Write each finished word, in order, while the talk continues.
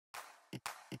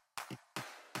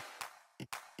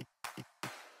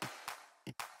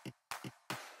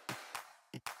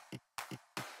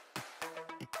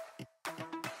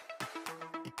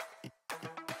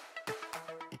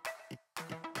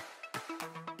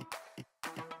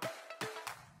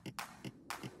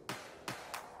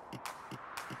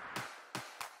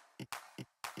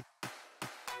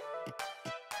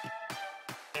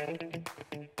I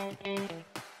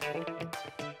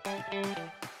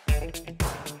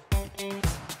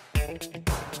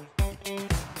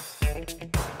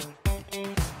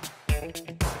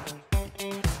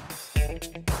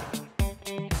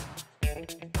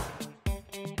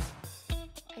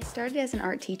started as an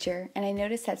art teacher, and I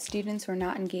noticed that students were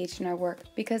not engaged in our work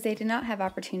because they did not have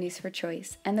opportunities for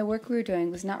choice, and the work we were doing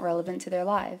was not relevant to their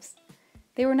lives.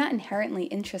 They were not inherently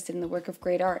interested in the work of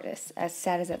great artists, as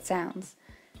sad as that sounds.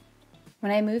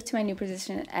 When I moved to my new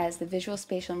position as the visual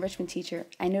spatial enrichment teacher,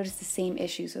 I noticed the same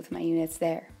issues with my units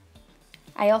there.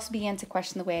 I also began to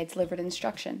question the way I delivered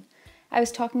instruction. I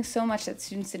was talking so much that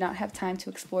students did not have time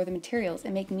to explore the materials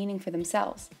and make meaning for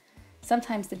themselves.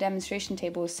 Sometimes the demonstration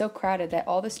table was so crowded that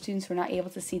all the students were not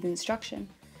able to see the instruction.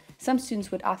 Some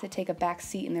students would opt to take a back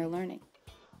seat in their learning.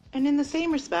 And in the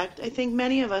same respect, I think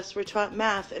many of us were taught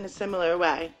math in a similar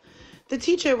way. The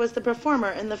teacher was the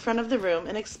performer in the front of the room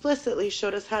and explicitly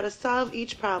showed us how to solve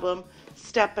each problem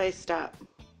step by step.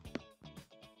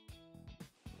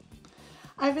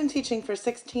 I've been teaching for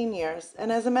 16 years,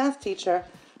 and as a math teacher,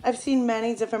 I've seen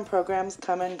many different programs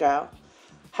come and go.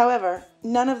 However,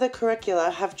 none of the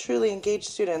curricula have truly engaged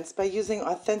students by using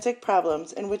authentic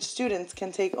problems in which students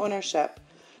can take ownership,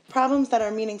 problems that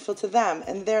are meaningful to them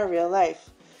and their real life.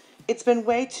 It's been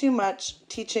way too much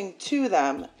teaching to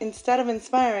them instead of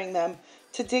inspiring them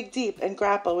to dig deep and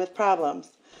grapple with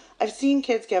problems. I've seen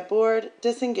kids get bored,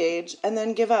 disengage, and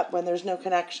then give up when there's no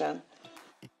connection.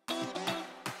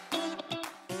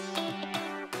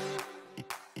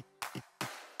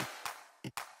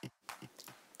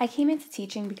 I came into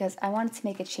teaching because I wanted to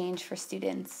make a change for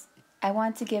students. I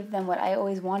wanted to give them what I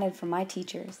always wanted from my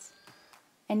teachers.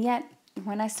 And yet,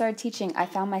 when I started teaching, I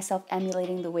found myself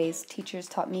emulating the ways teachers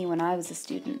taught me when I was a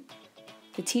student.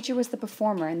 The teacher was the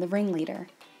performer and the ringleader.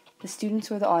 The students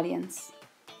were the audience.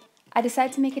 I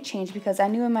decided to make a change because I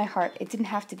knew in my heart it didn't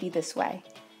have to be this way.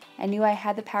 I knew I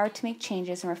had the power to make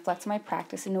changes and reflect on my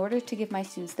practice in order to give my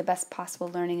students the best possible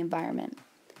learning environment.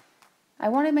 I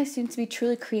wanted my students to be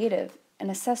truly creative and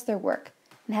assess their work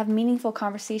and have meaningful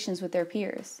conversations with their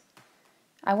peers.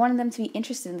 I wanted them to be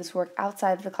interested in this work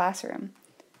outside of the classroom.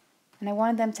 And I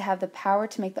wanted them to have the power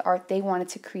to make the art they wanted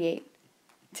to create,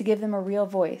 to give them a real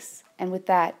voice, and with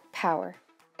that, power.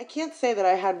 I can't say that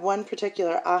I had one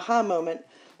particular aha moment,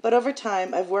 but over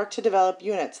time I've worked to develop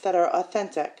units that are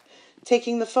authentic,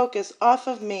 taking the focus off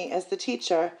of me as the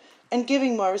teacher and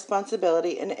giving more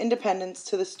responsibility and independence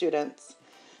to the students.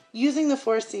 Using the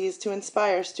 4 C's to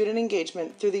inspire student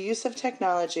engagement through the use of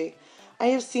technology, I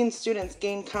have seen students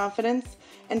gain confidence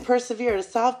and persevere to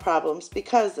solve problems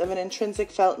because of an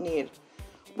intrinsic felt need.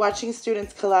 Watching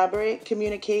students collaborate,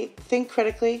 communicate, think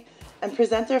critically, and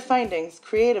present their findings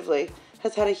creatively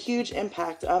has had a huge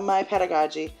impact on my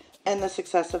pedagogy and the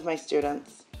success of my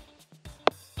students.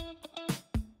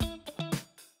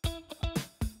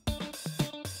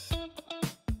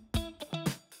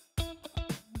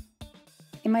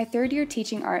 In my 3rd year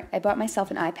teaching art, I bought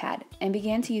myself an iPad and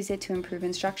began to use it to improve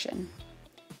instruction.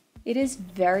 It is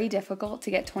very difficult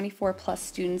to get 24 plus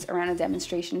students around a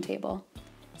demonstration table.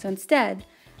 So instead,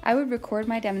 I would record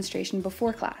my demonstration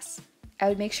before class. I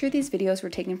would make sure these videos were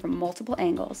taken from multiple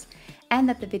angles and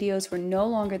that the videos were no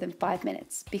longer than 5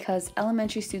 minutes because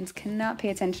elementary students cannot pay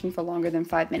attention for longer than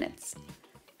 5 minutes.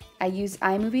 I used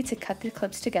iMovie to cut the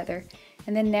clips together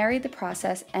and then narrate the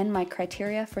process and my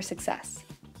criteria for success.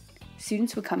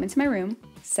 Students would come into my room,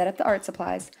 set up the art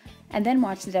supplies, and then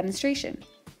watch the demonstration.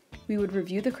 We would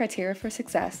review the criteria for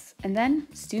success, and then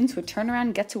students would turn around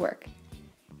and get to work.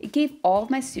 It gave all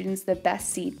of my students the best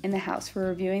seat in the house for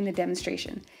reviewing the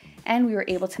demonstration, and we were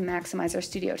able to maximize our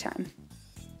studio time.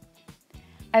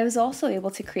 I was also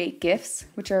able to create GIFs,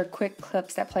 which are quick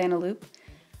clips that play on a loop,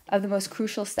 of the most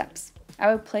crucial steps.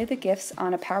 I would play the GIFs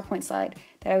on a PowerPoint slide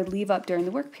that I would leave up during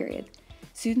the work period.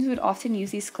 Students would often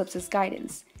use these clips as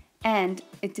guidance, and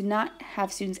it did not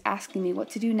have students asking me what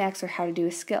to do next or how to do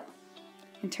a skill.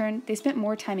 In turn, they spent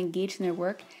more time engaged in their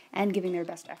work and giving their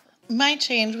best effort. My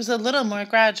change was a little more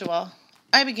gradual.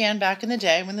 I began back in the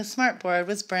day when the smartboard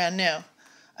was brand new.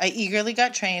 I eagerly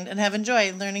got trained and have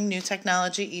enjoyed learning new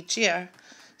technology each year,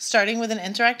 starting with an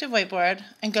interactive whiteboard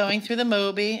and going through the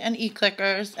Mobi and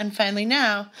e-clickers, and finally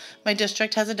now, my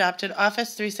district has adopted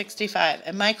Office 365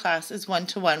 and my class is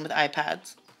one-to-one with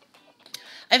iPads.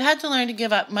 I've had to learn to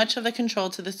give up much of the control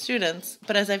to the students,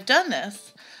 but as I've done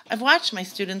this, I've watched my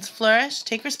students flourish,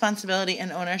 take responsibility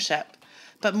and ownership.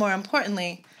 But more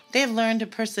importantly, they have learned to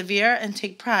persevere and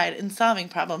take pride in solving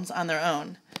problems on their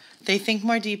own. They think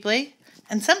more deeply,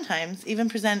 and sometimes even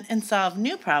present and solve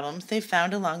new problems they've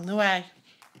found along the way.